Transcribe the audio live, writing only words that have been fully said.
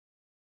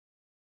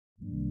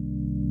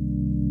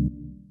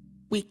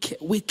Wicked,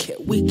 wicked,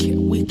 wicked,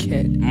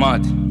 wicked.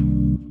 Mud.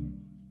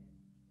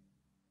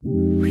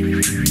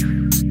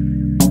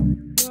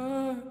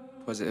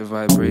 Positive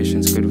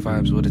vibrations, good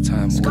vibes all the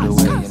time, all the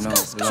way, you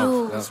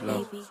know. Love,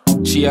 love,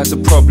 love. She has a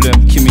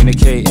problem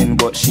communicating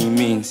what she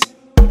means.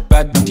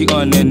 Bad with the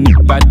on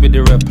and bad with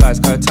the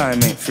replies, cause her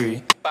time ain't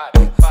free.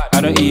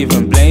 I don't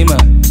even blame her.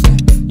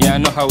 Yeah, I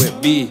know how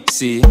it be,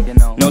 see.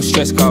 No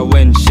stress, cause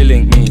when she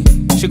link me,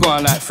 she go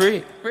on like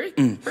free.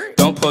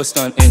 Don't post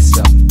on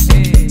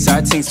Insta.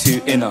 Side things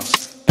too inner.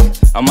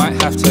 I might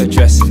have to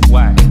address it.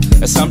 Why?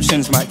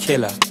 Assumptions might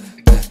kill her.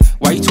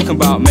 Why you talking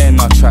about men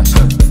are trash?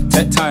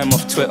 Take time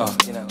off Twitter.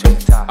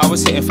 I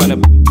was hitting front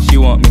of she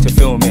want me to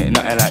film it,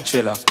 nothing like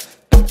Thriller.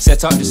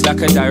 Set up just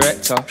like a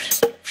director.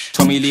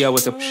 Tommy Lee, I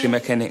was a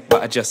mechanic,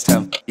 but I just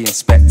turned the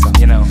inspector.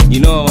 You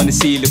know I wanna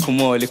see a little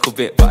more, a little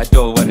bit, but I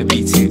don't wanna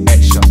be too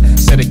extra.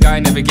 So the guy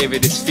never gave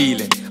it this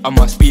feeling. I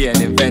must be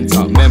an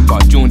inventor. Remember,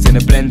 Jones in a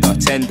blender,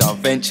 tender,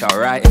 venture,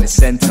 right in the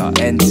center,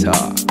 enter.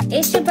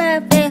 It's your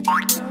birthday.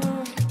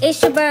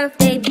 It's your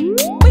birthday.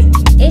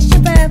 It's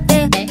your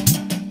birthday.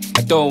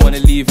 I don't wanna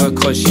leave her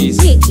cause she's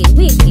wicked,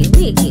 wicked,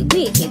 wicked,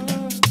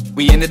 wicked.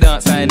 We in the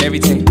dance and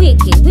everything.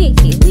 Wicked,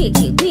 wicked,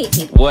 wicked,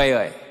 wicked.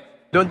 Why?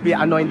 Don't be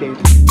anointed.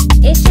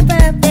 It's your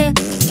birthday.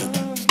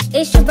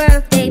 It's your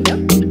birthday.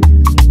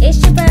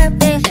 It's your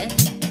birthday.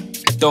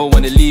 I don't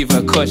wanna leave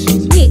her cause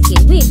she's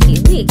wicked,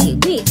 wicked,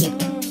 wicked,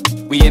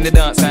 wicked. We in the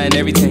dance and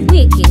everything.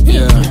 Wicked,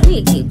 wicked,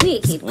 wicked,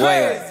 wicked.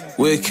 Why?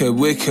 Wicked,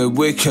 wicked,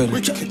 wicked.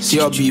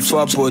 CRB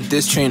far board,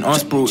 this train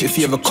us, bro. If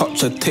you ever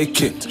copped a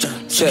ticket,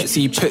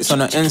 sexy pics on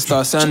her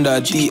Insta, send her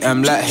a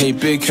DM like, hey,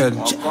 big head.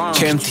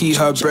 KMT,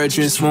 her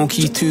brethren,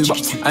 smoky too, but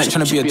I ain't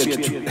tryna be a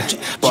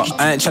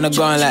but I ain't tryna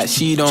go on like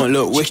she don't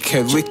look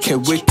wicked,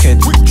 wicked, wicked.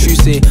 True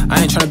say,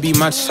 I ain't tryna be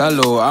mad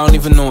shallow. I don't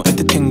even know if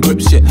the thing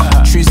grips shit.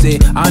 True say,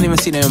 I don't even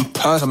see them in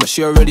person, but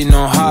she already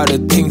know how the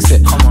thing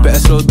sit. Better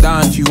slow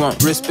down if you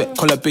want respect.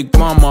 Call her big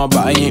mama,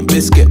 but I ain't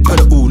biscuit. Put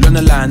it all on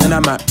the line, and I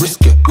might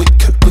risk it.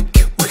 Wicked,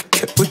 wicked,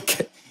 wicked,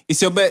 wicked.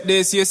 It's your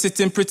birthday, so you're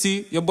sitting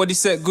pretty. Your body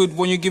set good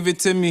when you give it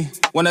to me.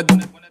 Wanna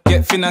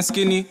get thin and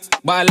skinny,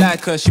 but I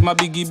like her, she my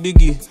biggie,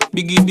 biggie.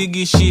 Biggie,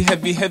 biggie, she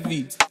heavy,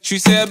 heavy. She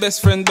say her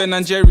best friend Ben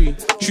and Jerry.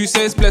 She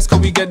says blessed cause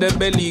we get the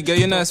belly. Girl,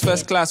 you know it's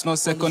first class, not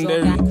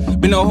secondary.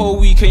 Been a whole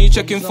week, can you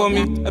check in for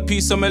me? A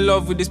piece of my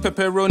love with this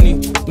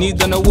pepperoni.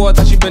 Need an award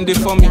that she bend it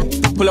for me.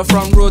 Pull her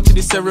front row to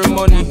the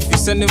ceremony. You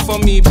send it for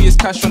me, be as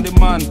cash on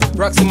demand.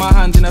 Racks in my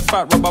hands in a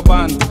fat rubber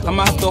band. I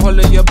might have to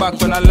holler your back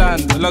when I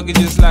land. The luggage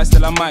is light,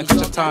 still I might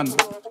catch a tan.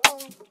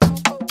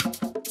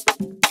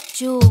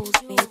 Juls,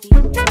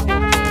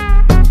 baby.